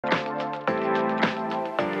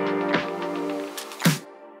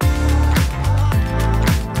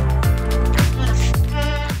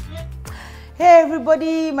Hey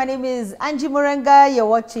everybody, my name is Angie Morenga. You're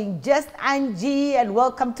watching Just Angie and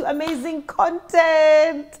welcome to amazing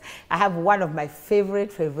content. I have one of my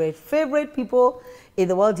favorite people in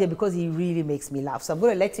the world here because he really makes me laugh. So I'm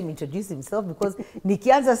going to let him introduce himself because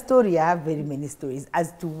Nikianza's story, I have very many stories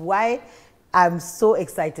as to why I'm so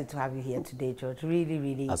excited to have you here today, George.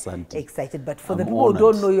 Really Asante. Excited. But for the people who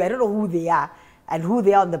don't know you, I don't know who they are and who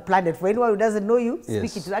they are on the planet. For anyone who doesn't know you,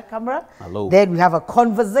 speaking to that camera. Hello. Then we have a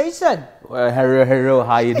conversation. Well, hello,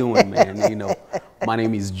 how you doing, man? You know, my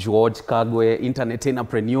name is George Kagwe, internet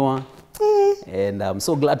entrepreneur, and I'm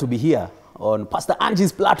so glad to be here on Pastor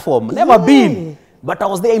Angie's platform. Never been, but I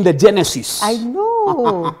was there in the Genesis. I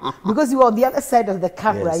know, because you were on the other side of the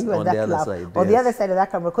camera. Yes, you were on that the other club, side, on the other side of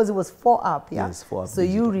that camera, because it was 4 up, yeah? Yes, 4 up. So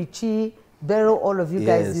digital. You, Richie, Beryl, all of you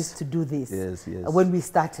guys used to do this when we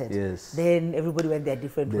started. Yes. Then everybody went their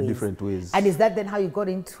different ways. ways. And is that then how you got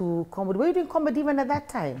into comedy? Were you doing comedy even at that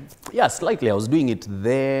time? Yeah, slightly. I was doing it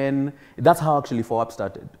then. That's how actually 4 Up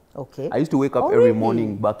started. Okay. I used to wake up every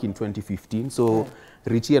morning back in 2015. So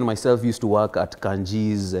Richie and myself used to work at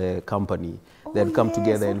Kanji's company. They'd come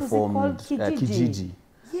together and formed Kijiji.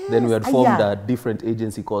 Yes. Then we had formed a different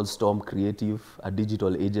agency called Storm Creative, a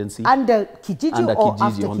digital agency. Under Kijiji or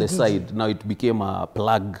after on Kijiji? The side. Now it became a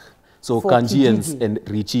plug. So Kanji and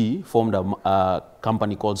Richie formed a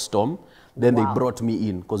company called Storm. Then they brought me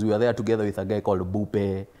in because we were there together with a guy called Bupe,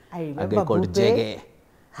 a guy called Jege.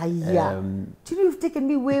 Do you know you've taken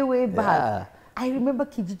me way back? Yeah. I remember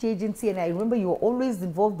Kijiji agency and I remember you were always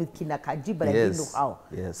involved with Kinakaji, but I didn't know how.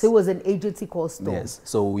 Yes. So it was an agency called Storm. Yes.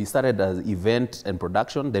 So we started as event and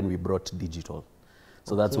production, then we brought digital.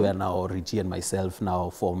 So that's where now Richie and myself now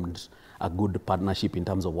formed a good partnership in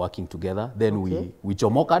terms of working together. Then we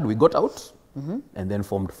chomokad, we got out and then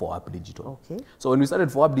formed 4 Up Digital. Okay. So when we started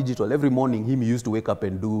 4 Up Digital, every morning he used to wake up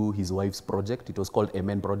and do his wife's project. It was called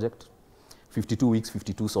Amen Project. 52 weeks,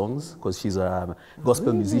 52 songs, because she's a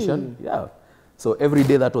gospel musician. Yeah. So every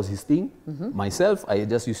day that was his thing. Myself, I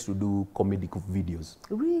just used to do comedic videos.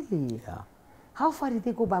 Really? Yeah. How far did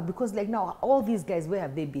they go back? Because like now, all these guys, where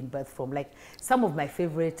have they been birthed from? Like some of my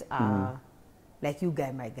favorite are like You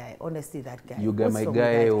Guy, My Guy. Honestly, that guy. You Guy, My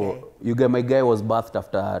Guy. You Guy, My Guy was birthed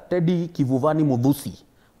after Teddy Kivuvani Mudhusi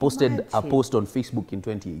posted a post on Facebook in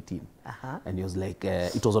 2018. And he was like,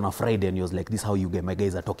 it was on a Friday, and he was like, this is how You Guy, My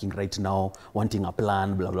Guys are talking right now, wanting a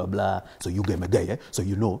plan, blah, blah, blah. So You Guy, My Guy, so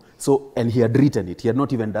you know. So, and he had written it. He had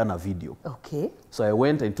not even done a video. Okay. So I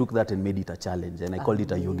went and took that and made it a challenge, and I called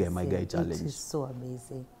it a You Guy, My Guy challenge. It is so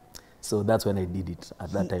amazing. So that's when I did it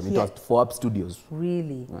at that time. It was 4 Up Studios.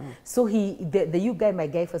 Really? Wow. So the You Guy, My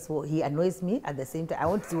Guy, first of all, he annoys me at the same time. I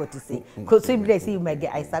want to see what to say. Because so when I see You, My Guy,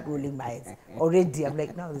 I start rolling my eyes. Already, I'm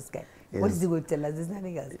like, now this guy. What is he going to tell us? There's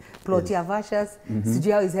nothing else. Plotty Avashas,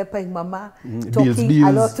 Sujia is helping Mama, talking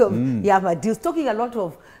a lot of, my deals, talking a lot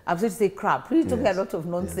of, I'm sorry to say crap, really talking a lot of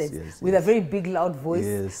nonsense with a very big, loud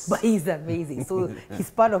voice. But he's amazing. So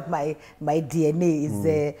he's part of my DNA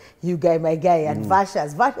is You Guy, My Guy, and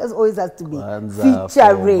Vashas. Vashas always has to be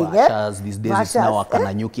featuring. Vashas, these days it's now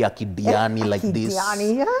Akananyuki Akidiani like this.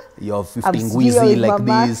 You're 15 Wheezy like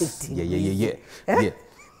this. Yeah.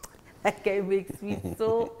 That guy makes me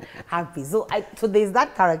so happy. So there's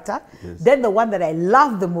that character. Then the one that I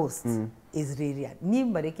love the most is Ririan.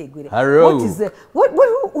 What is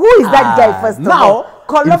who is that guy first now, of all?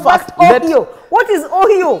 Columbus Ohio. What is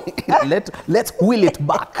Ohio? Let's wheel it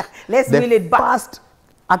back. Wheel it back. First,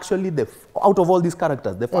 actually, out of all these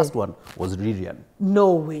characters, the first one was Ririan.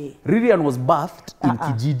 No way. Ririan was birthed in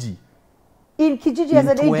Kijiji. In Kijiji as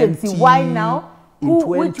an agency. Why now?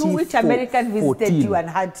 Which American visited you and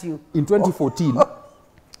had you? In 2014.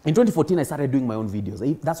 In 2014, I started doing my own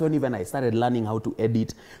videos. That's when even I started learning how to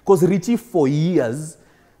edit. Because Richie, for years,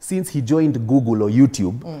 since he joined Google or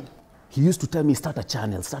YouTube, he used to tell me, start a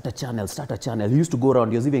channel, start a channel, start a channel. He used to go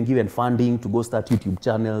around. He was even given funding to go start YouTube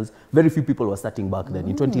channels. Very few people were starting back then,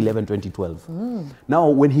 in 2011, 2012. Now,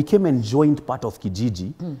 when he came and joined part of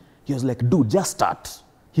Kijiji, he was like, dude, just start.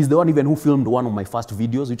 He's the one even who filmed one of my first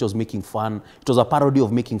videos, which was making fun. It was a parody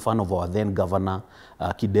of making fun of our then governor,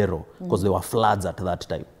 Kidero, because there were floods at that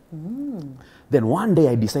time. Then one day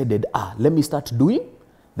I decided, let me start doing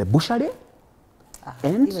the Bushade.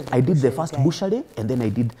 And I did the first Bushade, and then I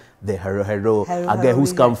did the Hero, a guy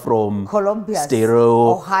who's come from Colombia,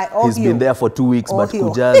 Stereo. He's been there for 2 weeks, but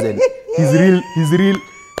Kujas, and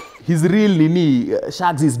his real Nini,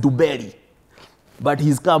 Shags is Duberi. But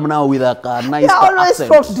he's come now with a nice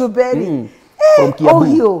accent. Always from Duberi. From Kiabu.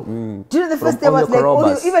 Ohio. Do you know the first day I was like,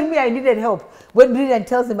 Ohio? Even me, I needed help. When Ririan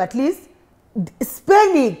tells him, at least,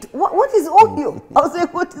 spell it. What is Ohio? I was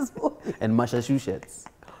like, what is Ohio? And Massachusetts.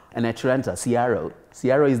 And at Toronto, Seattle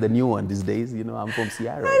is the new one these days. You know, I'm from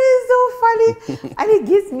Seattle. That is so funny. And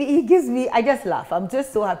he gives me, I just laugh. I'm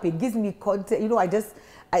just so happy. It gives me content. You know, at the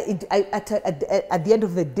end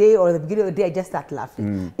of the day or the beginning of the day, I just start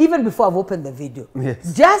laughing. Even before I've opened the video.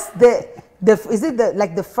 Yes. Just is it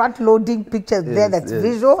the front loading pictures there that's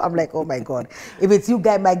visual? I'm like, oh my God. If it's you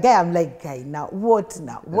guy, my guy, I'm like, guy, now? What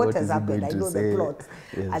has happened? I know the plot.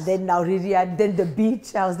 Yes. And then now Ririan, then the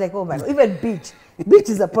beach. I was like, oh my God. Even beach. Beach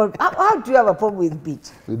is a problem. How do you have a problem with beach?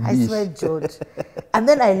 I swear, George. And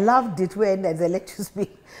then I loved it when, as I let you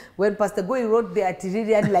speak, when Pastor Goy wrote there,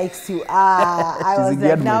 Ririan likes you. I was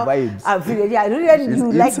like, now, I'm feeling, Ririan,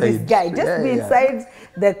 you like this guy. Just be inside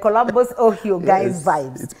the Columbus, Ohio guy's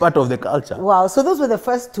vibes. It's part of the culture. Wow. So those were the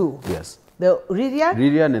first two. Yes. The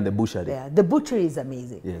Ririan and the butchery. Yeah, the butchery is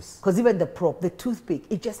amazing. Yes. Because even the prop, the toothpick,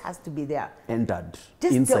 it just has to be there. Entered.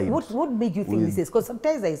 Just inside. What made you think this is? Because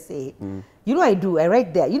sometimes I say, you know, I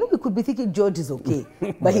write there. You know, we could be thinking George is okay,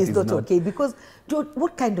 but he's not okay. Because George,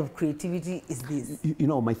 what kind of creativity is this? You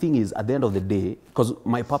know, my thing is, at the end of the day, because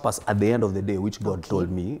my purpose at the end of the day, which God told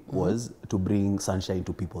me, was to bring sunshine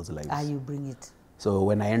to people's lives. You bring it. So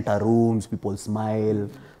when I enter rooms, people smile,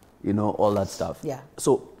 you know, all that stuff. Yeah.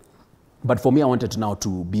 So, but for me, I wanted now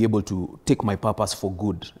to be able to take my purpose for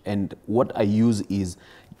good. And what I use is,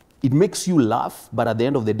 it makes you laugh, but at the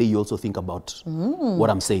end of the day, you also think about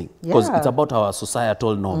what I'm saying. Because it's about our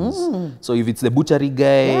societal norms. So if it's the butchery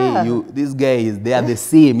guy, this guy they are the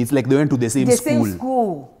same. It's like they went to the same school. Same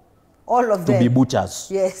school. All of them. To be butchers.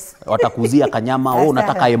 Yes. Watakuzia kanyama,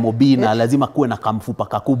 unataka MOB na lazima kuwe na kamfupa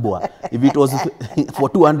kakubwa. If it was for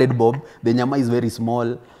 200 bob, the nyama is very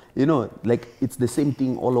small. You know, like it's the same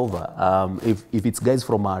thing all over. If it's guys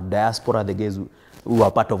from our diaspora, the guys who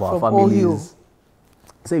are part of our families,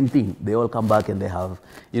 same thing. They all come back and they have,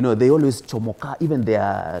 you know, they always chomoka, even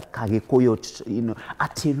their kagekoyo, you know,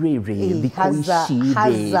 aterere, has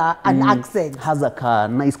an accent. Has a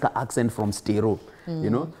nice accent from stereo, you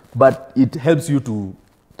know. But it helps you to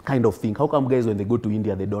kind of think, how come guys when they go to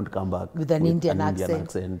India, they don't come back with an Indian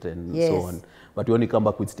accent and so on. But you only come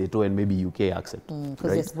back with Stato and maybe UK accent.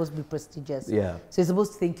 Because they're supposed to be prestigious. Yeah. So you're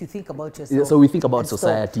supposed to think about yourself. Yeah, so we think about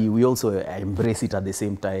society. We also embrace it at the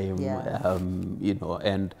same time. Yeah. You know,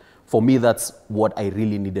 and for me, that's what I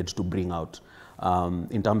really needed to bring out.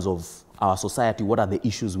 In terms of our society, what are the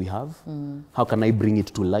issues we have? How can I bring it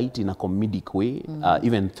to light in a comedic way?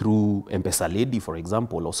 Even through M-Pesa Lady, for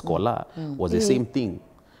example, or Scholar, was the same thing.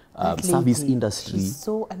 Service industry. She's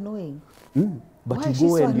so annoying. But Why you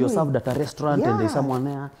go and you're served at a restaurant and there's someone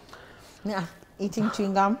there. Yeah, eating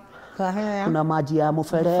chewing gum. Kuna maji ya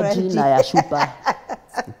mfereji na ya chupa.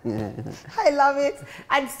 I love it.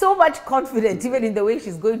 And so much confidence, even in the way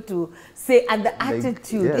she's going to say, and the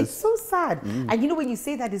attitude. Yes. It's so sad. And you know, when you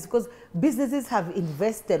say that, it's because businesses have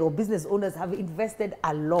invested, or business owners have invested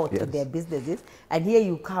a lot in their businesses. And here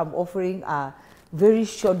you come offering a very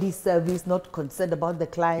shoddy service, not concerned about the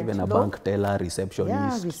client. Even a bank teller, receptionist.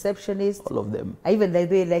 Yeah, receptionist. All of them. Even the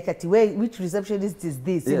way, like, which receptionist is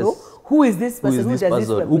this? You know, who is this person? Who does this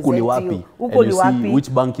represent you? And you see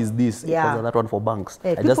which bank is this? Yeah. Because that one for banks.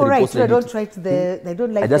 I people write, I don't try to they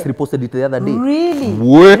don't like. I just reposted it the other day. Really?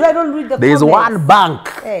 What? I don't read the There's comments. one bank.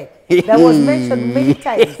 That was mentioned many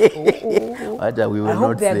times. We will I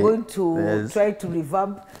hope they are say. going to try to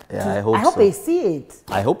revamp. Yeah, I hope they see it.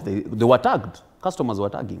 I hope they were tagged. Customers were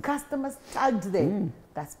tagging. Customers tagged them.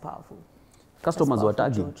 That's powerful. Customers were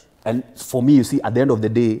tagging. George. And for me, you see, at the end of the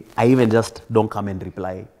day, I even just don't come and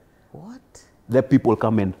reply. What? Let people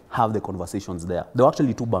come and have the conversations there. There were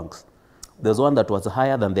actually two banks. There's one that was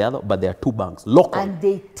higher than the other, but there are two banks, local. And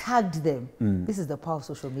they tagged them. This is the power of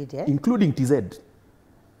social media. Including TZ.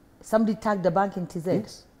 Somebody tagged the bank in TZ?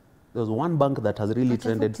 Yes. There's one bank that has really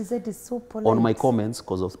trended TZ is so polite. on my comments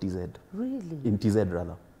because of TZ. Really? In TZ,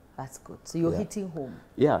 rather. That's good. So you're hitting home.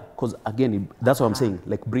 Yeah, because again, that's what I'm saying.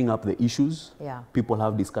 Like, bring up the issues. Yeah. People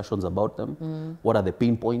have discussions about them. What are the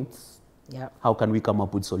pain points? Yeah. How can we come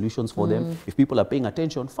up with solutions for them? If people are paying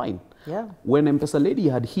attention, fine. Yeah. When M-Pesa Lady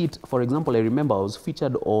had hit, for example, I remember I was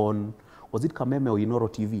featured on, was it Kameme or Inoro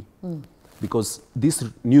TV? Because this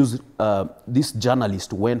this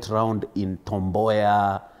journalist went around in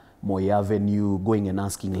Tomboya, Moi Avenue, going and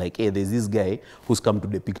asking like, hey, there's this guy who's come to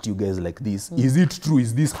depict you guys like this. Is it true?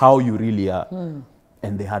 Is this how you really are?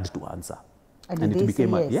 And they had to answer. And it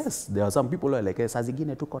became yes. There are some people who are like, saa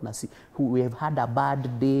zingine tuko na who have had a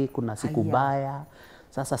bad day, kuna siku baya.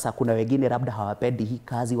 Sasa kuna wengine labda hawapendi hii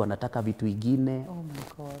kazi, wanataka vitu ingine. Oh my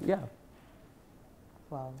God. Yeah.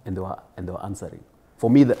 Wow. And they were answering. For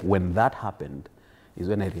me, when that happened, is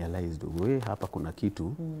when I realized, we hapa kuna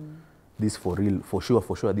kitu. this for real, for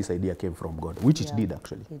sure, this idea came from God, which it did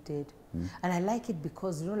actually. It did. And I like it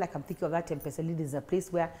because, you know, like I'm thinking of that M-Pesa lead is a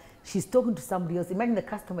place where she's talking to somebody else. Imagine the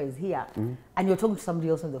customer is here and you're talking to somebody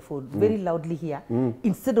else on the phone, very loudly here,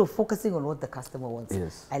 instead of focusing on what the customer wants.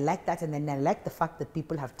 Yes. I like that. And then I like the fact that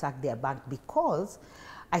people have tagged their bank, because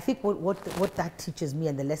I think what that teaches me,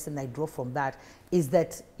 and the lesson I draw from that, is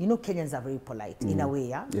that, you know, Kenyans are very polite in a way,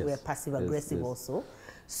 yeah? Yes. We're passive-aggressive also.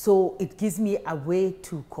 So it gives me a way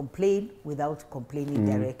to complain without complaining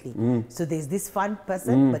directly. So there's this fun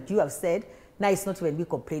person, but you have said, now it's not even me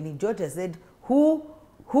complaining. George has said, who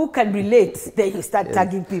can relate? Then you start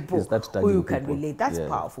tagging people who you can relate. That's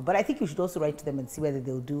powerful. But I think you should also write to them and see whether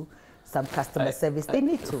they'll do some customer service. They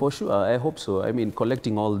need to. For sure, I hope so. I mean,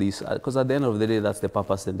 collecting all these, because at the end of the day, that's the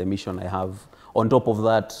purpose and the mission I have. On top of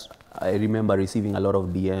that, I remember receiving a lot of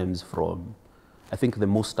DMs from, I think the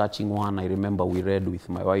most touching one I remember we read with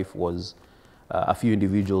my wife was a few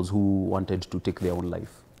individuals who wanted to take their own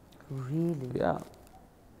life. Really? Yeah.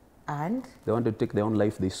 And? They wanted to take their own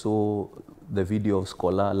life. They saw the video of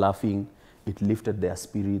Scholar laughing. It lifted their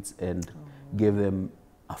spirits and gave them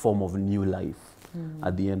a form of new life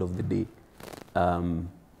at the end of the day.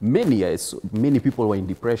 Many people were in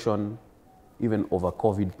depression, even over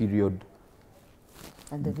COVID period.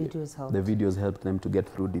 And the videos helped? The videos helped them to get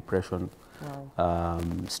through depression. Wow.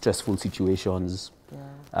 Stressful situations.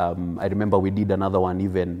 Yeah. I remember we did another one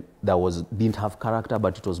even that didn't have character,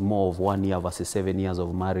 but it was more of 1 year versus 7 years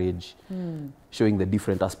of marriage, showing the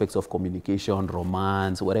different aspects of communication,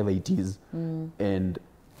 romance, whatever it is. And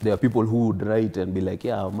there are people who would write and be like,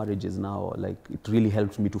 yeah, our marriage is now, like, it really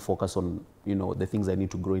helped me to focus on, you know, the things I need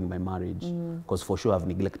to grow in my marriage. Because for sure I've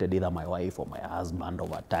neglected either my wife or my husband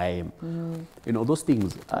over time. You know, those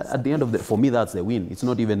things, at the end of the, for me, that's the win. It's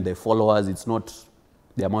not even the followers, it's not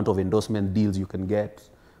the amount of endorsement deals you can get.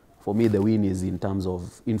 For me, the win is in terms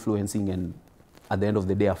of influencing and at the end of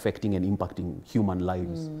the day, affecting and impacting human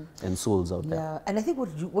lives and souls out there. Yeah, and I think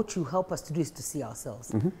what you help us to do is to see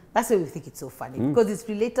ourselves. That's why we think it's so funny, because it's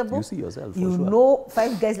relatable. You see yourself, for you sure. know,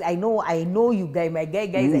 5 guys, I know you guys, my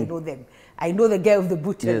guys, I know them. I know the guy of the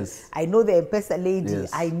butcher. Yes. I know the M-Pesa lady. Yes.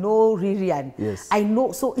 I know Ririan. Yes. I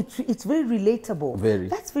know, so it's very relatable. Very.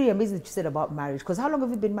 That's very amazing that you said about marriage, because how long have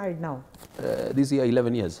you been married now? This year,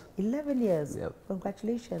 11 years. 11 years. Yep.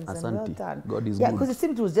 Congratulations. Asante. And well done. God is good. good. Because it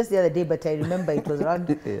seemed it was just the other day, but I remember it was around.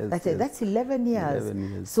 Yes. That's 11 years.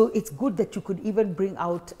 11 years. So it's good that you could even bring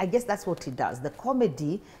out, I guess that's what it does. The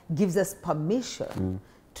comedy gives us permission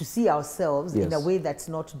to see ourselves in a way that's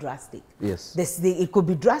not drastic. Yes. It could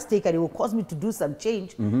be drastic and it will cause me to do some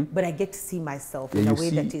change, but I get to see myself in a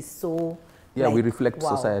way that is so... Yeah, like, we reflect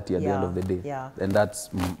wow. society at the end of the day. Yeah. And that's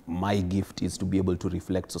my gift, is to be able to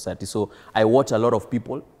reflect society. So I watch a lot of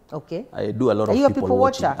people. Okay. I do a lot of Are you a people people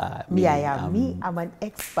watching. watcher? Me, I am. Me, I'm an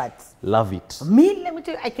expert. Love it. Me, let me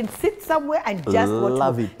tell you, I can sit somewhere and just watch.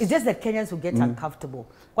 Love it. It's just that Kenyans who get uncomfortable.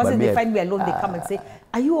 Once they find me alone, they come and say,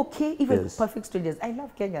 are you okay? Even perfect strangers. I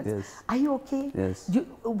love Kenyans. Yes. Are you okay? Yes.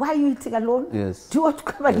 Why are you eating alone? Yes. Do you want to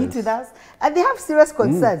come and eat with us? And they have serious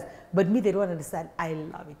concerns. But me, they don't understand. I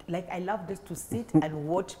love it. Like, I love just to sit and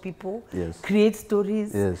watch people create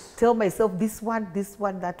stories, tell myself this one,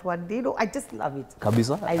 that one. You know, I just love it.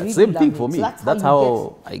 Kabisa. I really Same love thing it. for me. So that's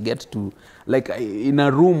how I get to, like, in a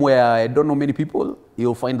room where I don't know many people,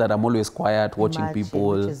 you'll find that I'm always quiet, watching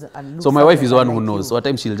people. So my wife is the one who knows. So at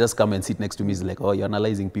times she'll just come and sit next to me. She's like, oh, you're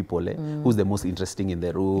analyzing people. Eh? Who's the most interesting in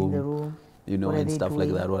the room? You know, and stuff like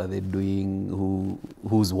that. What are they doing?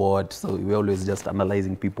 Who's what? So we're always just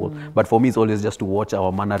analyzing people. But for me, it's always just to watch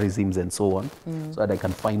our mannerisms and so on, so that I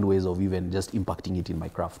can find ways of even just impacting it in my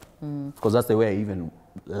craft. Because that's the way I even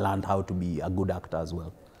learned how to be a good actor as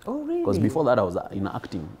well. Oh, really? Because before that, I was in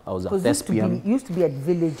acting. I was a thespian. Used to be at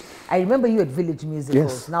Village. I remember you at Village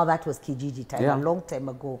Musicals. Now that was Kijiji time, a long time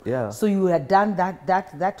ago. Yeah. So you had done that.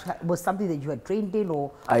 That was something that you had trained in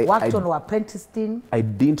or worked on or apprenticed in? I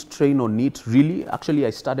didn't train on it, really. Actually, I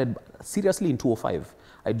started seriously in 2005.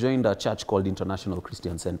 I joined a church called International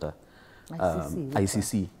Christian Center.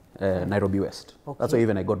 ICC, Nairobi West. Okay. That's why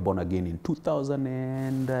even I got born again in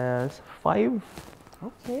 2005.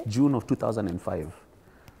 Okay. June of 2005.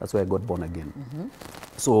 That's where I got born again.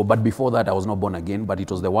 So, but before that, I was not born again, but it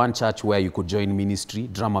was the one church where you could join ministry,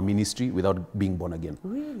 drama ministry, without being born again.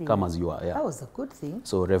 Really? Come as you are, yeah. That was a good thing.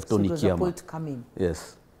 So, Rev Tony Kiama.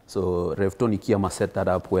 Yes. So, Rev Tony Kiama set that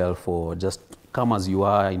up well for just come as you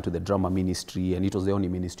are into the drama ministry, and it was the only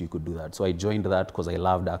ministry you could do that. So, I joined that because I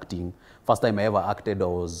loved acting. First time I ever acted, I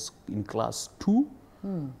was in class 2,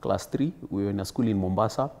 class 3. We were in a school in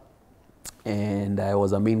Mombasa, and I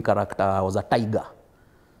was a main character. I was a tiger.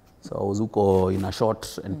 So I was in a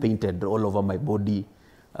short and painted all over my body.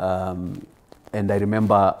 And I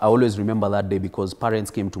always remember that day because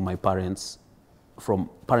parents came to my parents, from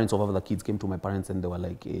parents of other kids came to my parents and they were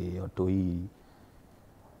like, hey, Otoi,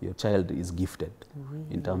 your child is gifted. Really?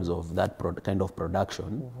 In terms of that kind of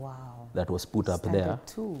production. Wow. That was put up there.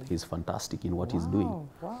 Too. He's fantastic in what he's doing.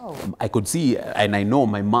 Wow. I could see, and I know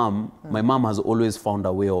my mom has always found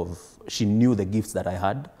a way of, she knew the gifts that I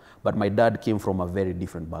had, but my dad came from a very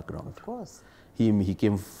different background. Of course. He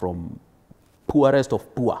came from poorest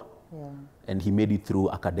of poor. Yeah. And he made it through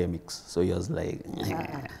academics. So he was like,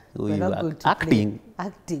 acting.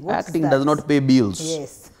 Acting does not pay bills.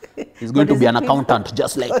 Yes. He's going to be an accountant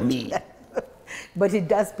just like me. But it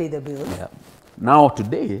does pay the bills. Yeah. Now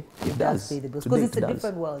today, it does pay the bills. Because it's a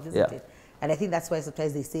different world, isn't it? And I think that's why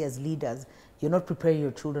sometimes they say as leaders, you're not preparing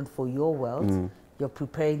your children for your world. You're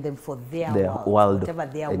preparing them for their world, whatever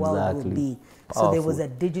their world will be. Powerful. So there was a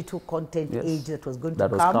digital content age that was going to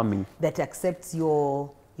come that accepts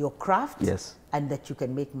your craft, and that you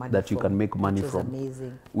can make money from.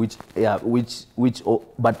 Which was amazing.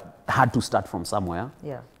 But had to start from somewhere.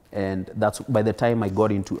 Yeah. And that's, by the time I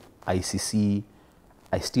got into ICC,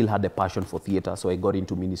 I still had a passion for theater, so I got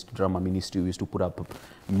into drama ministry. We used to put up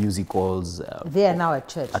musicals. They are now at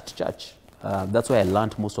church. At church. That's where I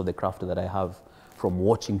learned most of the craft that I have, from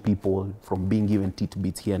watching people, from being given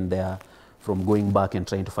tidbits here and there, from going back and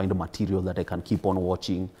trying to find a material that I can keep on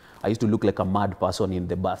watching. I used to look like a mad person in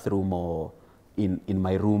the bathroom or in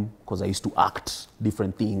my room because I used to act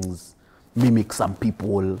different things, mimic some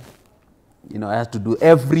people. You know, I had to do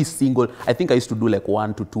every single, I think I used to do like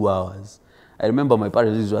 1 to 2 hours. I remember my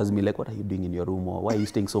parents used to ask me, like, what are you doing in your room? Or why are you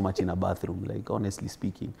staying so much in a bathroom? Like, honestly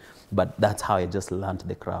speaking. But that's how I just learned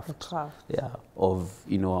the craft. The craft. Yeah. Of,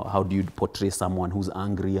 you know, how do you portray someone who's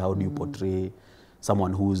angry? How do you portray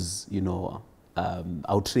someone who's, you know,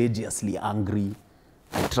 outrageously angry?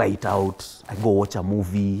 I try it out. I go watch a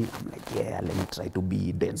movie. I'm like, yeah, let me try to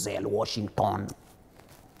be Denzel Washington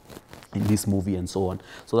in this movie and so on.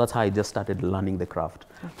 So that's how I just started learning the craft.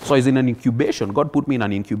 Okay. So I was in an incubation. God put me in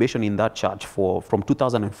an incubation in that church from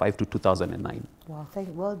 2005 to 2009. Wow,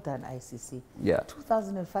 well done, ICC. Yeah.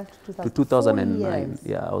 2005 to 2009.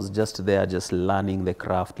 Yeah, I was just there, just learning the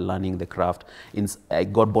craft. I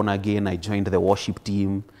got born again. I joined the worship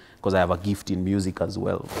team because I have a gift in music as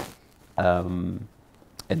well.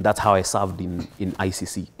 And that's how I served in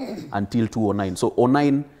ICC until 2009. So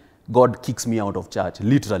 2009, God kicks me out of church,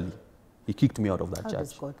 literally. He kicked me out of that church. How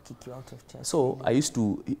does God kick you out of church? So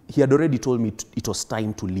he had already told me it was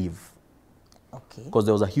time to leave. Okay. Because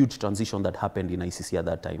there was a huge transition that happened in ICC at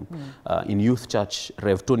that time. In youth church,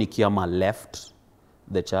 Rev Tony Kiama left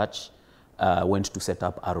the church, went to set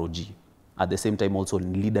up ROG. At the same time, also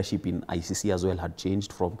leadership in ICC as well had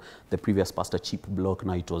changed from the previous pastor Chip Block.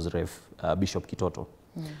 Now it was Rev Bishop Kitoto.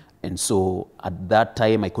 And so at that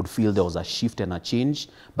time, I could feel there was a shift and a change,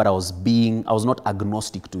 but I was not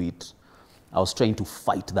agnostic to it. I was trying to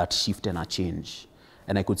fight that shift and a change.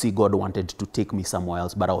 And I could see God wanted to take me somewhere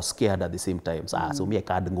else, but I was scared at the same time. So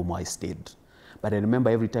I stayed. But I remember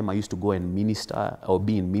every time I used to go and minister or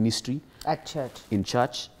be in ministry. At church. In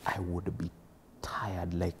church, I would be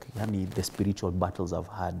tired. Like, the spiritual battles I've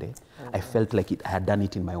had. I felt like I had done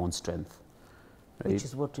it in my own strength. Right? Which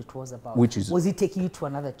is what it was about. Was he taking you to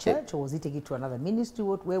another church or was he taking you to another ministry?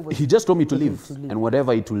 Where was he just told me to leave and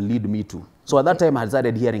whatever it will lead me to. So at that time, I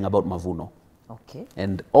started hearing about Mavuno. Okay.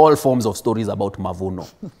 And all forms of stories about Mavuno.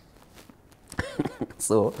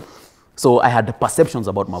 So I had perceptions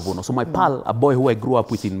about Mavuno. So my pal, a boy who I grew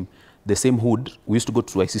up with in the same hood, we used to go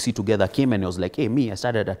to ICC together, came and he was like, hey, I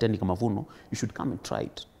started attending Mavuno. You should come and try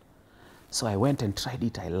it. So I went and tried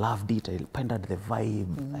it. I loved it. I pondered the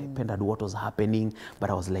vibe. I pondered what was happening. But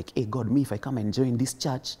I was like, hey, God, if I come and join this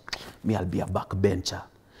church, I'll be a backbencher.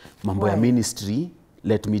 Mambo ya ministry,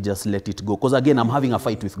 let me just let it go. Because again, I'm having a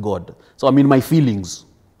fight with God. So I'm in my feelings.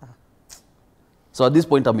 So at this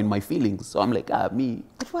point, I'm in my feelings. So I'm like, me.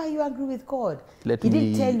 But why are you angry with God? He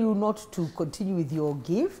didn't tell you not to continue with your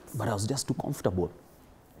gifts? But I was just too comfortable.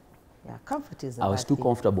 Yeah, comfort is a I was bad too thing.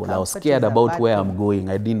 comfortable. Comfort I was scared about where thing. I'm going.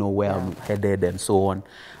 I didn't know where I'm headed and so on.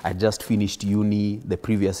 I just finished uni the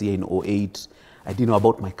previous year in 2008. I didn't know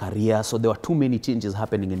about my career. So there were too many changes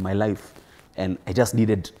happening in my life. And I just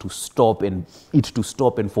needed to stop and it to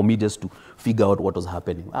stop and for me just to figure out what was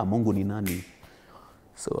happening. Mungu ni nani?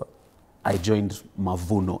 So I joined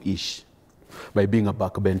Mavuno-ish by being a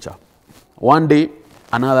backbencher. One day,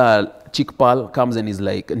 another chick pal comes and is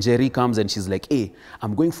like, Jerry comes and she's like, hey,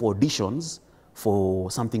 I'm going for auditions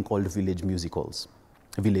for something called Village Musicals,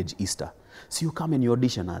 Village Easter. So you come and you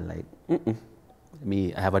audition. I'm like,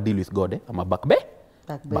 I have a deal with God. I'm a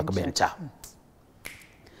backbencher.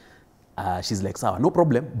 She's like, sawa, no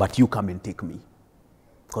problem, but you come and take me.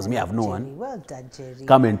 Because me, I have no Jerry, one. well done, Jerry.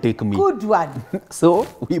 Come and take me. Good one. So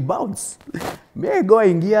we bounce. Me, I go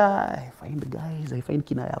in here, I find guys, I find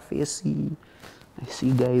Kinaya Facey. I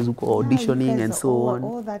see guys who go auditioning and so on.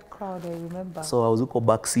 All that crowd, I remember. So I was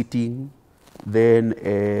back sitting. Then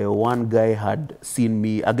one guy had seen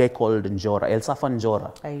me, a guy called Njora, El Safa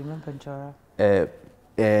Njora. I remember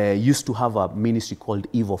Njora. Used to have a ministry called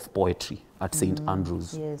Eve of Poetry at St.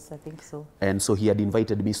 Andrews. Yes, I think so. And so he had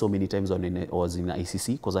invited me so many times when I was in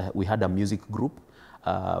ICC, because we had a music group,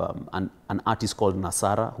 an artist called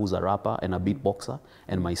Nasara, who's a rapper and a beatboxer,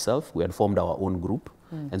 and myself. We had formed our own group.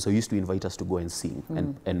 And so he used to invite us to go and sing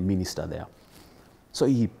and minister there. So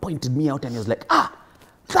he pointed me out and he was like,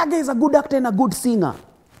 that guy is a good actor and a good singer.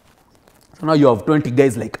 So now you have 20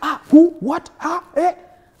 guys like, who, what,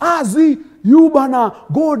 Z, you bana,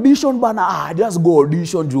 go audition bana, just go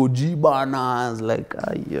audition Georgie bana. I was like,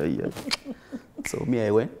 yeah. So me,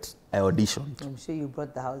 I went, I auditioned. I'm sure you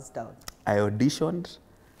brought the house down. I auditioned.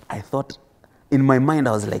 I thought, in my mind,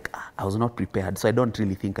 I was like, I was not prepared, so I don't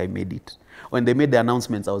really think I made it. When they made the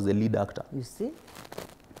announcements, I was the lead actor. You see?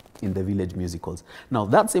 In the village musicals. Now,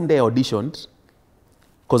 that same day I auditioned,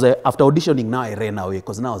 because after auditioning, now I ran away,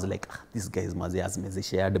 because now I was like, this guy is Mazias,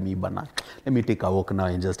 shared me, bana. Let me take a walk now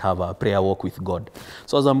and just have a prayer walk with God.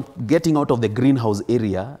 So as I'm getting out of the greenhouse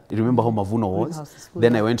area, you remember how Mavuno was?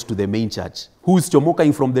 Then I went to the main church. Who's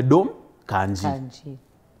chomokaing from the dome? Kanji.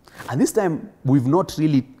 And this time, we've not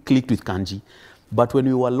really clicked with Kanji. But when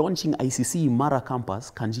we were launching ICC Mara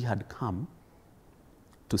campus, Kanji had come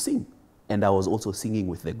to sing. And I was also singing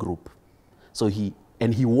with the group. So he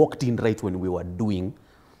walked in right when we were doing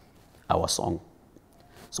our song.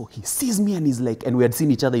 So he sees me and he's like, and we had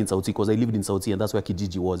seen each other in South Sea, because I lived in South Sea and that's where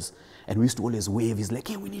Kijiji was. And we used to always wave. He's like,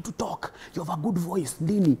 hey, we need to talk. You have a good voice,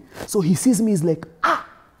 Dini. So he sees me, he's like,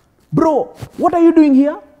 bro, what are you doing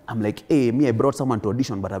here? I'm like, hey, me, I brought someone to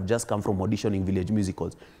audition, but I've just come from auditioning village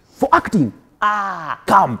musicals. For acting?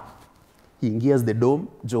 Come. He hears the dome.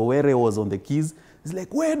 Joe Were was on the keys. He's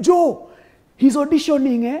like, where Joe? He's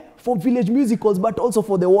auditioning for village musicals, but also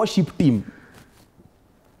for the worship team.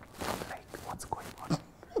 I'm like, what's going on?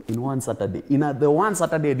 In one Saturday. The one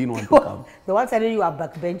Saturday I didn't want to come. The one Saturday you were a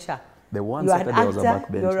backbencher. The one Saturday I was a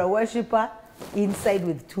backbencher. You're a worshipper inside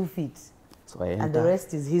with 2 feet. So I entered, and the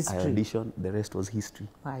rest is history. I auditioned, the rest was history.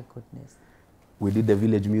 My goodness. We did the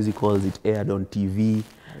village musicals, it aired on TV.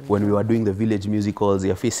 When we were doing the village musicals,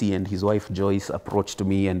 Yafesi and his wife Joyce approached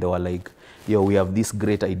me and they were like, yo, we have this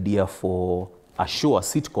great idea for a show, a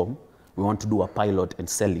sitcom. We want to do a pilot and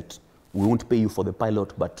sell it. We won't pay you for the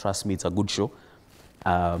pilot, but trust me, it's a good show.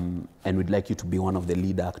 And we'd like you to be one of the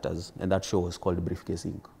lead actors. And that show was called Briefcase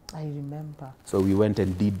Inc. I remember. So we went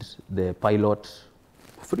and did the pilot,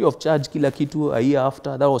 free of charge, kila kitu. A year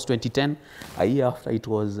after, that was 2010. A year after, it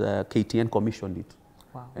was KTN commissioned it.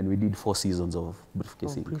 Wow. And we did 4 seasons of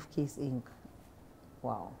Briefcase Inc. Briefcase Inc.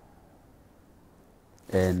 Wow.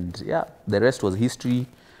 And yeah, the rest was history.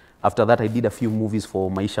 After that, I did a few movies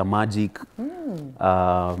for Maisha Magic.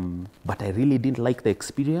 But I really didn't like the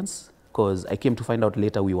experience, because I came to find out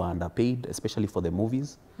later we were underpaid, especially for the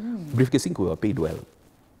movies. Briefcase Inc. we were paid well.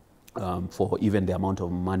 For even the amount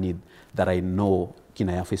of money that I know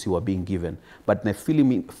Kinaya Facey were being given. But in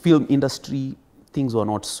the film industry, things were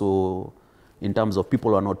not so, in terms of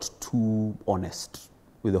people are not too honest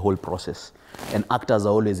with the whole process. And actors are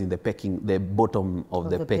always in the bottom of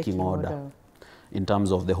the pecking order in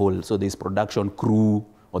terms of the whole. So there's production crew,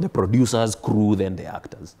 or the producer's crew, then the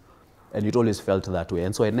actors. And it always felt that way.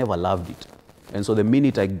 And so I never loved it. And so the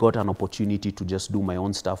minute I got an opportunity to just do my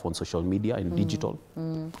own stuff on social media and digital,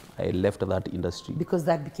 I left that industry. Because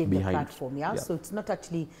that became the platform, yeah? So it's not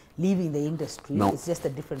actually leaving the industry. No. It's just a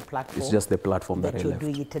different platform. It's just the platform that I left. That you're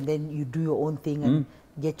doing it, and then you do your own thing and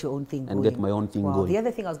get your own thing going. And get my own thing going. The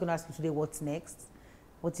other thing I was going to ask you today, what's next?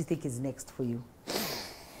 What do you think is next for you?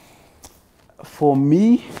 For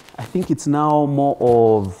me, I think it's now more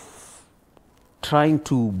of trying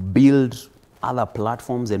to build other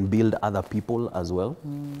platforms and build other people as well.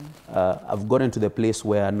 I've gotten to the place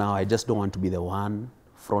where now I just don't want to be the one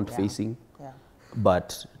front-facing,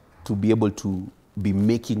 but to be able to be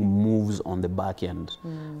making moves on the back end.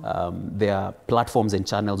 There are platforms and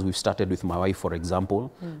channels we've started with my wife, for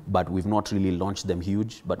example, but we've not really launched them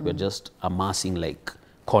huge, but we're just amassing like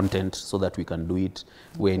content so that we can do it.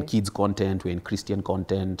 We're in kids content, we're in Christian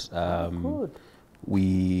content. Good.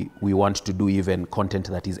 we want to do even content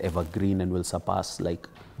that is evergreen and will surpass like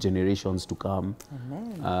generations to come.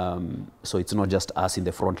 So it's not just us in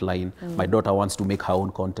the front line. My daughter wants to make her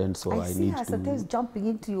own content, so I see need her to. sometimes jumping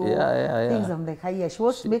into your Yeah. things. I'm like, yeah, she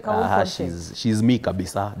wants to make her own content. She's me,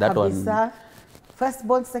 kabisa. That one.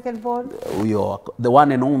 Firstborn, secondborn? The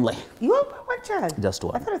one and only. You have one child? Just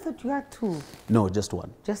one. I thought you had two. No, just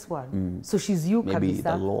one. Just one. So she's you, Maybe Kabisa.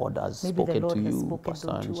 the Lord has spoken to you, Pastor,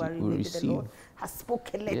 don't you worry. Maybe the Lord has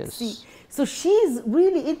spoken. Let's see. So she's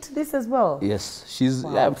really into this as well. Yes, she's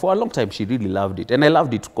for a long time she really loved it, and I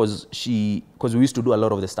loved it because we used to do a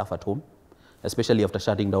lot of the stuff at home, especially after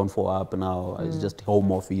shutting down for up. Now it's just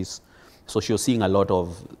home office, so she was seeing a lot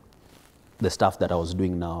of the stuff that I was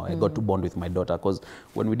doing now. I got to bond with my daughter because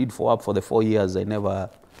when we did for up for the 4 years, I never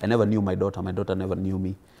knew my daughter. My daughter never knew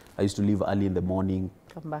me. I used to leave early in the morning,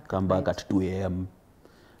 come back at 2 a.m.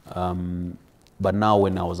 But now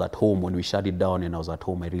when I was at home, when we shut it down and I was at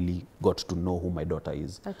home, I really got to know who my daughter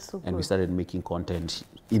is. That's so good. And we started making content,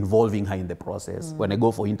 involving her in the process. When I go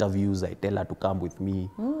for interviews, I tell her to come with me.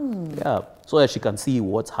 Yeah, so that she can see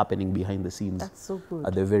what's happening behind the scenes. That's so good.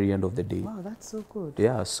 At the very end of the day. Wow, that's so good.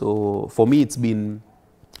 Yeah, so for me, it's been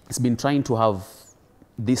trying to have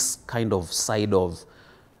this kind of side of,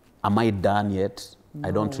 am I done yet? I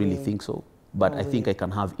don't really think so. But I think I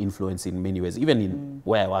can have influence in many ways. Even in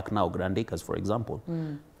where I work now, Grand Acres, for example,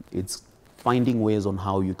 it's finding ways on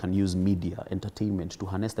how you can use media, entertainment, to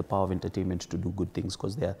harness the power of entertainment to do good things,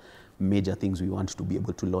 because there are major things we want to be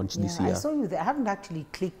able to launch this year. I saw you there. I haven't actually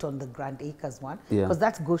clicked on the Grand Acres one, Yeah. because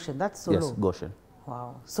that's Goshen, that's solo. Yes, Goshen.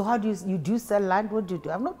 Wow. So how do you do sell land? What do you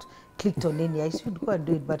do? I've not clicked on any. I should go and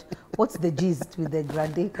do it, but what's the gist with the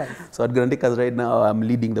Grand Acres? So at Grand Acres right now, I'm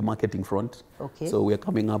leading the marketing front. Okay. So we're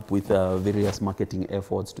coming up with various marketing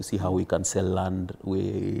efforts to see how we can sell land.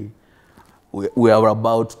 We are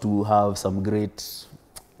about to have some great,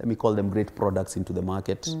 let me call them great products into the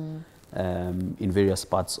market in various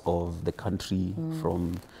parts of the country,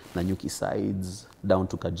 from Nanyuki sides down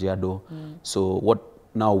to Kajiado. So what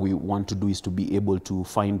now we want to do is to be able to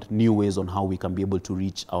find new ways on how we can be able to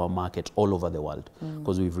reach our market all over the world,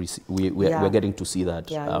 because we're getting to see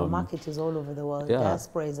that. Yeah, your market is all over the world. Yeah.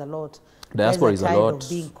 Diaspora is a lot. Diaspora is a lot. Of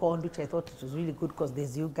being conned, which I thought it was really good, because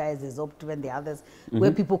there's you guys, there's Optima and the others,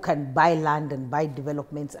 where people can buy land and buy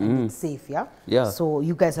developments and it's safe, yeah? Yeah. So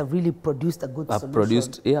you guys have really produced a good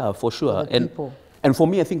solution. Yeah, for sure. For the people. And for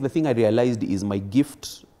me, I think the thing I realized is my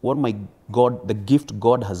gift, the gift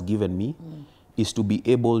God has given me, is to be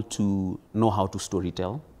able to know how to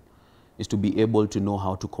storytell, is to be able to know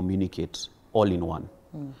how to communicate all in one.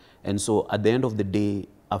 And so at the end of the day,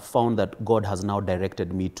 I've found that God has now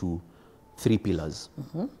directed me to 3 pillars: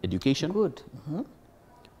 education,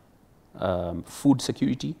 food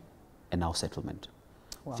security, and now settlement.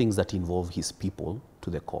 Wow. Things that involve his people to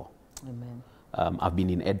the core. Amen. I've been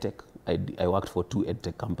in EdTech. I worked for 2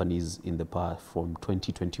 EdTech companies in the past, from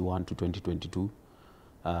 2021 to 2022.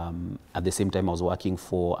 At the same time, I was working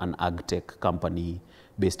for an ag-tech company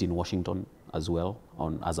based in Washington as well,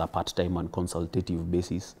 as a part-time and consultative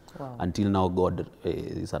basis. Wow. Until now, God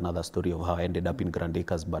is another story of how I ended up in Grand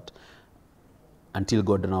Acres, but until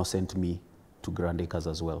God now sent me to Grand Acres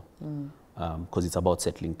as well. Because it's about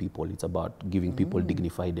settling people. It's about giving people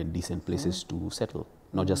dignified and decent places to settle.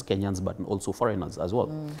 Not just Kenyans, but also foreigners as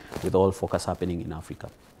well, with all focus happening in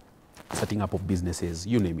Africa. Setting up of businesses,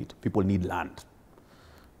 you name it. People need land.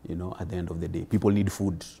 You know, at the end of the day, people need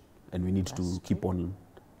food, and we need to keep on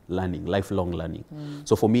learning, lifelong learning.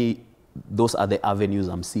 So for me, those are the avenues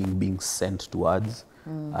I'm seeing being sent towards,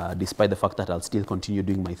 despite the fact that I'll still continue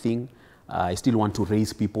doing my thing. I still want to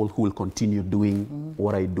raise people who will continue doing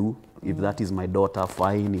what I do. If that is my daughter,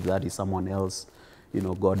 fine. If that is someone else, you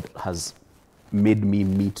know, God has made me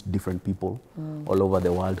meet different people all over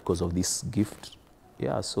the world because of this gift.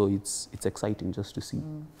 Yeah, so it's exciting just to see.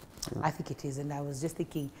 Yeah. I think it is, and I was just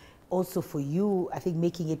thinking, also for you, I think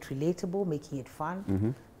making it relatable, making it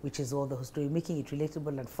fun, which is all the whole story. Making it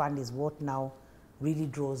relatable and fun is what now really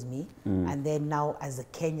draws me. And then now as a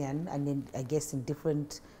Kenyan, and then I guess in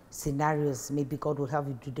different scenarios, maybe God will have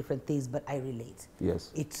you do different things, but I relate.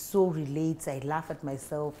 Yes. It so relates. I laugh at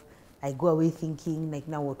myself. I go away thinking, like,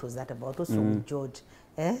 now what was that about? What's wrong with George?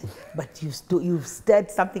 But you've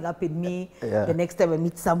stirred something up in me. Yeah. The next time I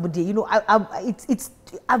meet somebody, you know,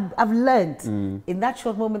 I've learned in that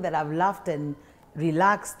short moment that I've laughed and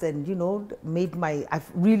relaxed and, you know,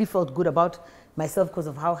 I've really felt good about myself because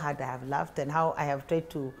of how hard I have laughed and how I have tried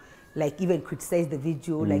to, like, even criticize the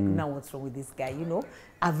video, like, now what's wrong with this guy, you know?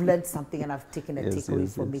 I've learned something and I've taken a takeaway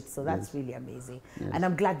from it. So that's really amazing. And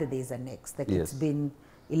I'm glad that there's a next. Like,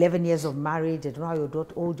 11 years of marriage. I don't know how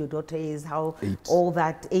old your daughter is, how 8. all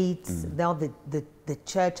that, 8. Now the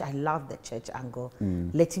church, I love the church angle.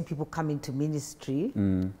 Letting people come into ministry,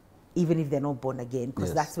 even if they're not born again,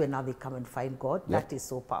 because that's where now they come and find God. That is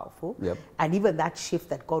so powerful. And even that shift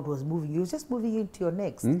that God was moving, you was just moving you into your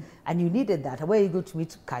next. And you needed that. Where you go to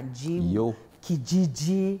meet Kanjim,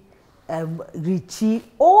 Kijiji, Richie,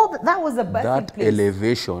 all that was a birthing place.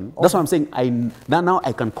 Elevation. That's what I'm saying. Now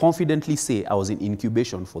I can confidently say I was in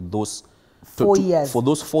incubation for those 4 years. For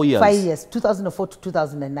those 4 years. 5 years, 2004 to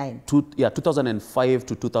 2009. 2005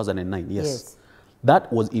 to 2009. Yes.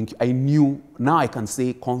 That was, I knew, now I can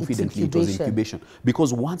say confidently it was incubation.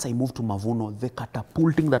 Because once I moved to Mavuno, the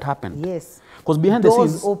catapulting that happened. Yes. Because behind the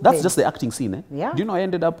scenes, that's just the acting scene. Eh? Yeah. Do you know I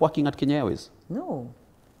ended up working at Kenya Airways? No.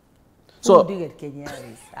 So, what are you doing at Kenya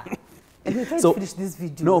Airways? And you trying to finish this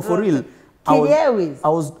video. No, for real. Kenya Airways.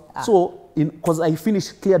 So, because I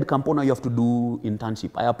finished cleared Campona, you have to do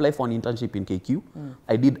internship. I applied for an internship in KQ.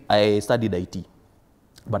 I studied IT.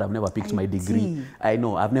 But I've never picked my degree. I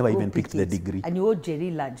know, I've never even picked the degree. And you owe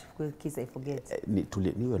Jerry lunch, in case I forget.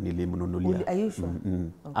 Are you sure?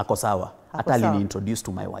 Ako sawa. Hata alini-introduced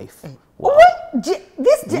to my wife. Wow.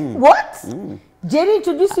 What? Jerry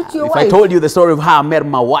introduced you to your wife? If I told you the story of how I met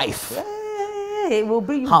my wife. Hey, we'll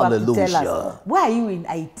bring you back to tell us. Why are you in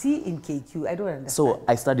IT in KQ? I don't understand. So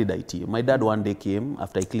I studied IT. My dad one day came,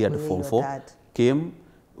 after I cleared Form 4, came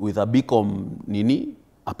with a BCom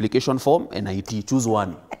application form and IT, choose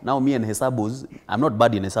one. Now me and Hesabus, I'm not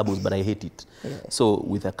bad in Hesabus, but I hate it. So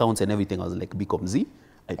with accounts and everything, I was like BCom Z,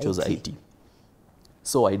 I chose IT.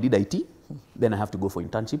 So I did IT, then I have to go for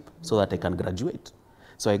internship so that I can graduate.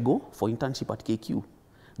 So I go for internship at KQ.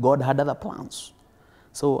 God had other plans.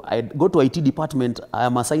 So I go to IT department, I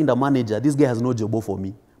am assigned a manager, this guy has no job for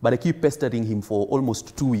me, but I keep pestering him for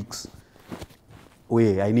almost 2 weeks.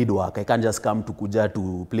 Wait, I need work. I can't just come to Kuja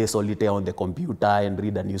to play solitaire on the computer and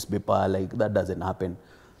read a newspaper. Like, that doesn't happen.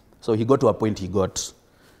 So he got to a point he got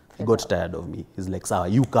tired of me. He's like, Sawa,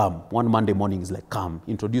 you come. One Monday morning, he's like, come.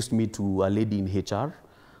 Introduced me to a lady in HR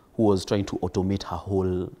who was trying to automate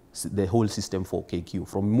the whole system for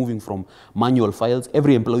KQ. Moving from manual files,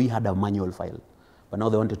 every employee had a manual file. But now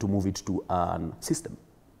they wanted to move it to a system,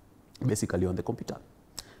 basically on the computer.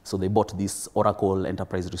 So they bought this Oracle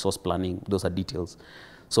Enterprise Resource Planning. Those are details.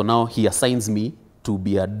 So now he assigns me to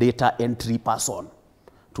be a data entry person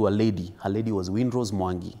to a lady. Her lady was Windrose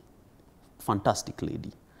Mwangi. Fantastic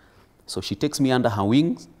lady. So she takes me under her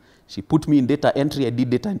wings. She put me in data entry. I did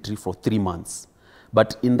data entry for 3 months.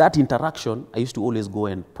 But in that interaction, I used to always go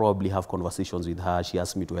and probably have conversations with her. She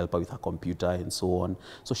asked me to help her with her computer and so on.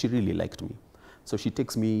 So she really liked me. So she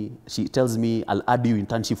tells me, I'll add you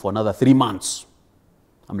internship for another 3 months.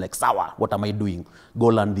 I'm like, Sawa, what am I doing? Go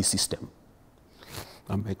learn this system.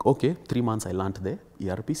 I'm like, okay, 3 months I learned the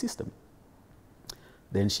ERP system.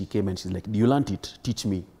 Then she came and she's like, do you learn it? Teach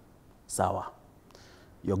me. Sawa,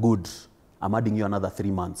 you're good. I'm adding you another 3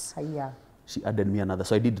 months. She added me another.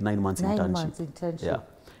 So I did 9 months internship. 9 months internship.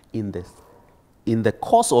 Yeah. In the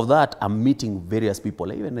course of that, I'm meeting various people.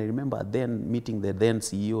 I remember then meeting the then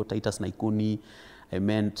CEO, Titus Naikuni. I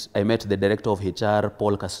met the director of HR,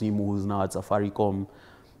 Paul Kasimu, who's now at Safaricom.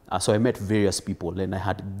 So I met various people and I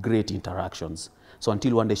had great interactions. So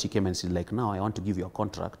until one day she came and she's like, now I want to give you a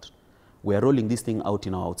contract. We're rolling this thing out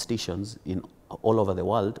in our outstations all over the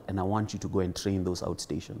world, and I want you to go and train those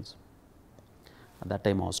outstations. At that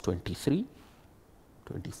time I was 23,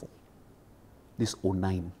 24. This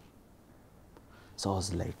 09. So I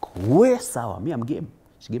was like, where's Sawa? Me, I'm game.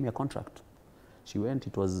 She gave me a contract. She went,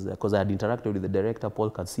 it was because I had interacted with the director,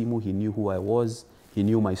 Paul Kasimu. He knew who I was. He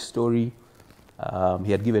knew my story.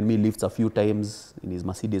 He had given me lifts a few times in his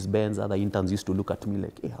Mercedes-Benz. Other interns used to look at me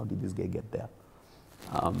like, hey, how did this guy get there?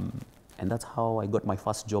 And that's how I got my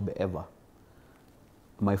first job ever.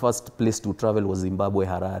 My first place to travel was Zimbabwe,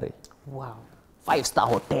 Harare. Wow. 5-star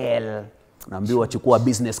hotel. Naambiwa chukua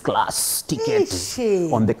business class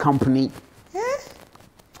ticket on the company.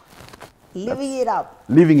 Living it up.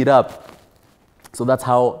 Living it up. So that's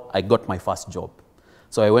how I got my first job.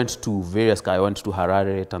 So I went to I went to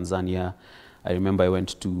Harare, Tanzania. I remember I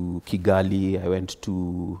went to Kigali. I went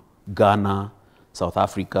to Ghana, South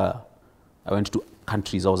Africa. I went to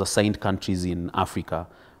countries. I was assigned countries in Africa.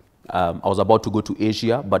 I was about to go to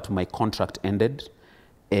Asia, but my contract ended.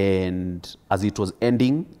 And as it was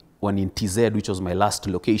ending, when in TZ, which was my last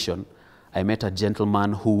location, I met a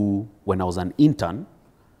gentleman who, when I was an intern,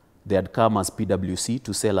 they had come as PwC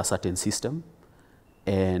to sell a certain system.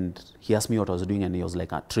 And he asked me what I was doing, and he was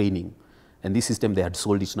like, training. And this system, they had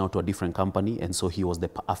sold it now to a different company, and so he was the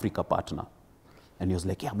Africa partner. And he was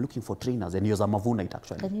like, yeah, I'm looking for trainers. And he was a Mavunite,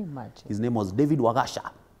 actually. Can you imagine? His name was David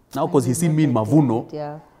Wagasha. Now, because he seen me in Mavuno,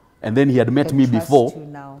 Yeah. and then he had met me Trust before. you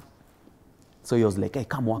now. So he was like, hey,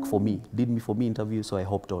 come work for me. Did me for me interview, so I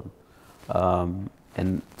hopped on.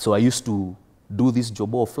 And so I used to do this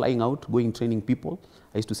job of flying out, going training people.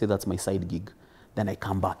 I used to say that's my side gig. Then I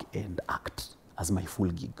come back and act as my full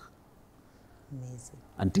gig. Amazing.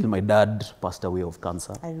 Until my dad passed away of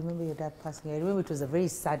cancer. I remember your dad passing. I remember it was a very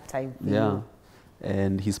sad time for Yeah. you.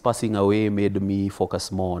 And his passing away made me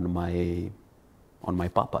focus more on my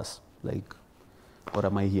purpose. Like, what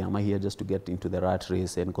am I here? Am I here just to get into the rat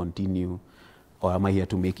race and continue? Or am I here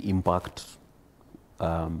to make impact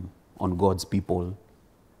on God's people,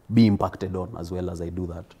 be impacted on as well as I do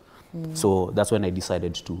that? So that's when I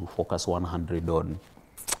decided to focus 100 on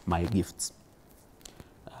my gifts.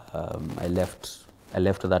 I left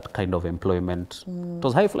that kind of employment. It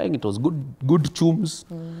was high flying, it was good chums,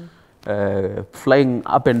 flying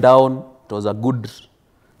up and down. It was a good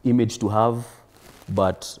image to have,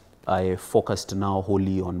 but I focused now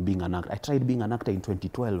wholly on being an actor. I tried being an actor in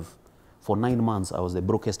 2012. For 9 months, I was the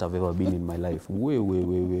brokest I've ever been in my life. Way.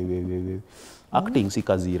 Acting si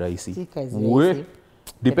kazi rahisi. Si kazi rahisi.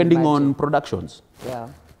 Depending on productions. Yeah.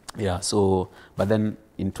 Yeah, so, but then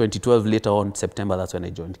in 2012, later on, September, that's when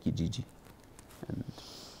I joined Kijiji. And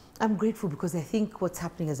I'm grateful because I think what's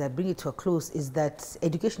happening as I bring it to a close is that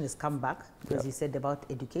education has come back, because you said about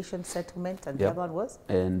education settlement, and the other one was?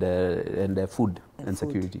 And food and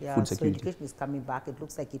security. Yeah, Food so security. education is coming back. It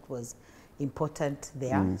looks like it was important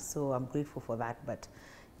there, so I'm grateful for that. But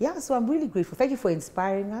yeah, so I'm really grateful. Thank you for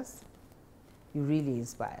inspiring us. You really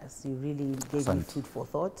inspire us. You really gave me food for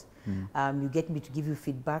thought. You get me to give you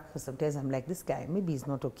feedback, because sometimes I'm like, this guy, maybe he's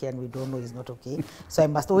not okay and we don't know he's not okay. So I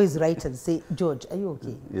must always write and say, George, are you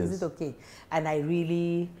okay? Yes. Is it okay? And I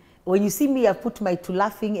really, when you see me, I've put my two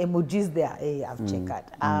laughing emojis there. Hey, I've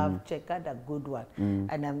checked. I've checked a good one.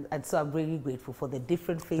 And so I'm really grateful for the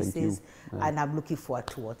different faces, and I'm looking forward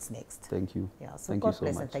to what's next. Thank you. Yeah, so Thank God you so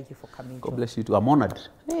bless much. and thank you for coming. God bless you too. I'm honored.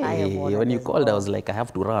 Hey, I am honored when you as called, I well. was like, I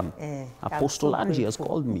have to run. Apostle so Angie has grateful.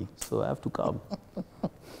 called me, so I have to come.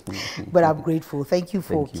 But I'm grateful. Thank you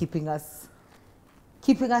for Thank you.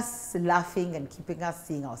 keeping us laughing and keeping us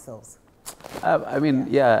seeing ourselves. I mean,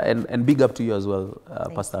 yeah, and big up to you as well,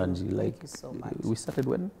 Pastor you. Angie. Thank Like, you so much. we started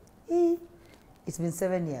when? It's been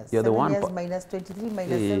 7 years. You're the 7 one years pa- minus 23 minus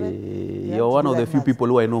 7. You're one of the few people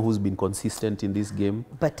who I know who's been consistent in this game.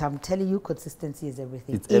 But I'm telling you, consistency is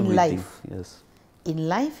everything. It's in everything. life. Yes. In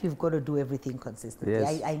life, you've got to do everything consistently.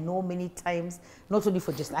 Yes. I know many times, not only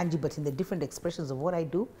for just Angie, but in the different expressions of what I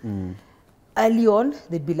do. Early on,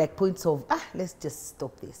 there'd be like points of, let's just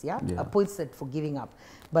stop this, yeah? Points that for giving up.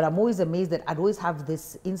 But I'm always amazed that I'd always have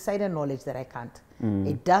this insider knowledge that I can't.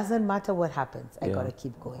 It doesn't matter what happens, I gotta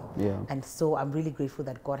keep going. Yeah. And so I'm really grateful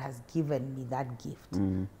that God has given me that gift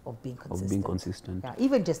of being consistent. Of being consistent. Yeah,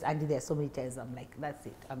 even just Andy, there are so many times I'm like, that's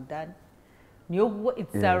it, I'm done.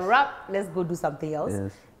 It's a wrap, let's go do something else.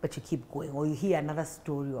 Yes. But you keep going, or you hear another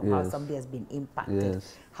story of how somebody has been impacted,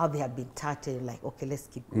 how they have been touched, like, okay, let's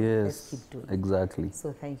keep going, let's keep doing it. Exactly.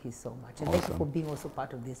 So thank you so much. And thank you for being also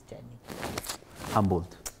part of this journey.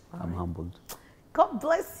 Humbled. I'm humbled. God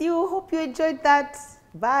bless you. Hope you enjoyed that.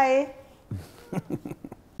 Bye.